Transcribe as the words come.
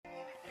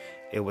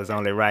It was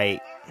only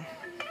right.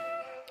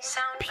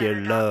 Pure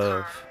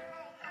love.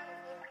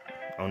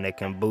 On that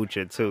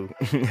kombucha too.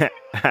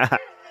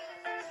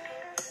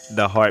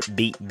 The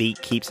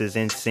heartbeat keeps us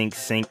in sync,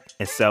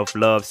 and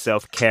self-love,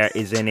 self-care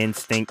is an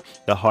instinct.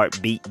 The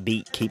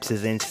heartbeat keeps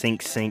us in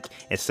sync,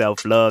 and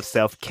self-love,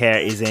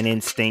 self-care is an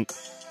instinct.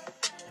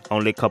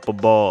 Only a couple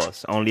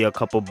balls,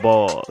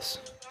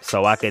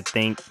 so I could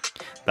think.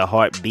 The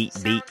heartbeat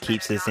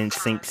keeps us in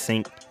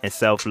sync, and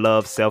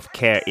self-love,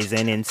 self-care is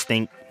an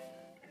instinct.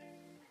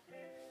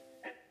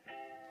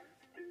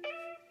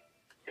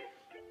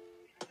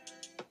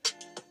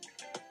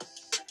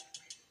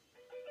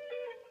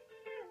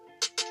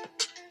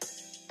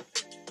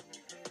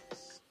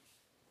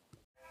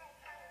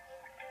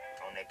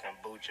 On that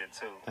kombucha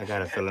too. I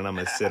got a feeling I'm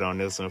gonna sit on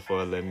this one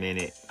for a little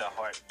minute. The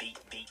heartbeat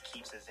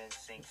keeps us in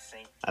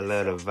sync. I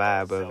love the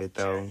vibe of it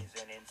though.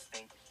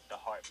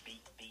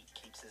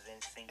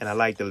 And I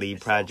like to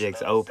leave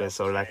projects open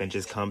so that I can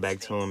just come back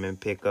to them and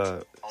pick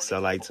up. So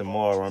like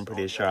tomorrow, I'm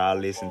pretty sure I'll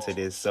listen to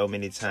this so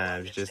many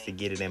times just to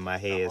get it in my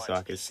head so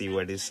I can see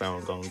where this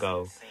song gonna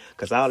go.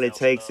 Cause all it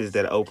takes is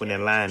that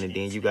opening line and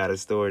then you got a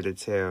story to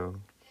tell.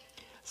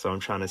 So I'm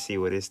trying to see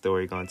where this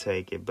story gonna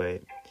take it,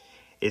 but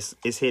it's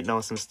hitting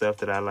on some stuff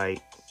that I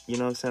like. You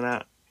know what I'm saying?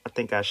 I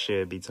think I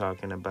should be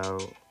talking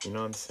about. You know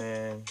what I'm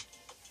saying?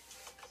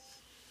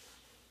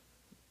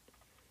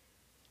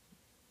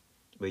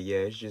 But yeah,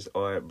 it's just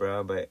art,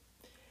 bro. But,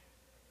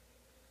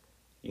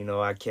 you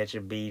know, I catch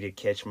a beat, it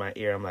catch my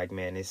ear. I'm like,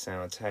 man, this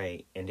sounds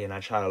tight. And then I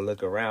try to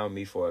look around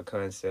me for a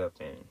concept.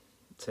 And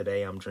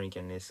today I'm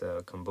drinking this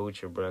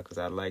kombucha, bro, because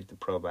I like the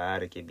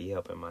probiotic. It be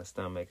helping my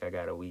stomach. I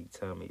got a weak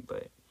tummy,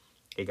 but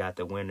it got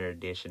the winter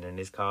edition, and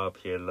it's called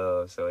Pure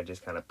Love. So it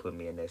just kind of put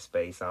me in that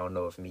space. I don't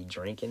know if me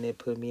drinking it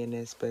put me in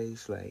that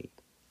space. Like,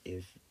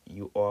 if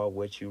you are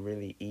what you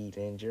really eat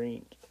and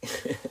drink.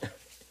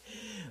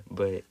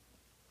 But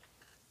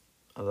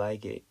I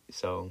like it,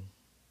 so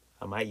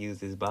I might use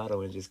this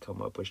bottle and just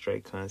come up with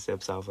straight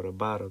concepts off of the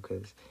bottle,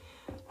 because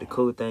the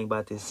cool thing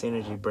about this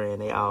Synergy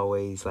brand, they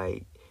always,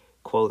 like,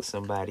 quote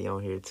somebody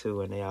on here,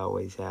 too, and they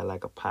always have,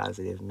 like, a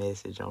positive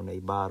message on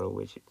their bottle,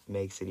 which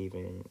makes it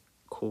even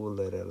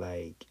cooler to,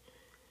 like,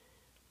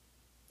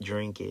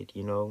 drink it,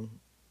 you know?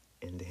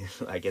 And then,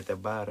 like, at the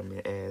bottom,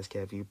 it asks,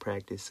 have you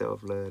practiced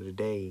self-love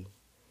today?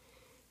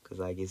 Because,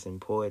 like, it's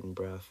important,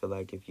 bro. I feel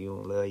like if you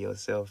don't love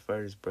yourself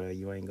first, bro,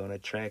 you ain't going to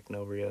attract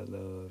no real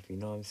love. You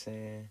know what I'm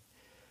saying?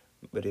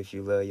 But if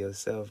you love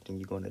yourself, then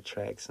you're going to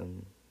attract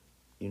some,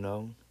 you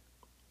know?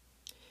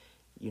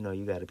 You know,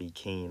 you got to be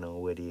keen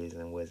on what is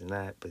and what's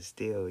not. But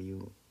still,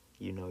 you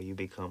know, you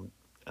become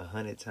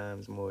 100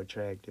 times more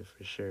attractive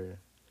for sure.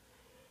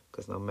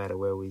 Because no matter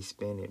where we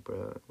spend it,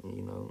 bro,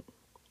 you know,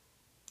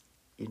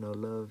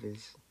 love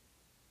is...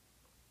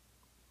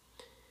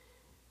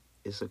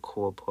 it's a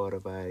core part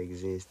of our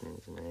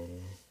existence,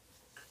 man.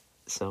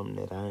 Something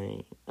that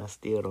I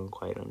still don't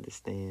quite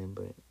understand,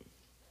 but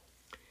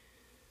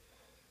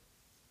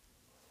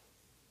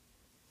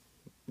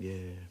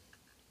yeah.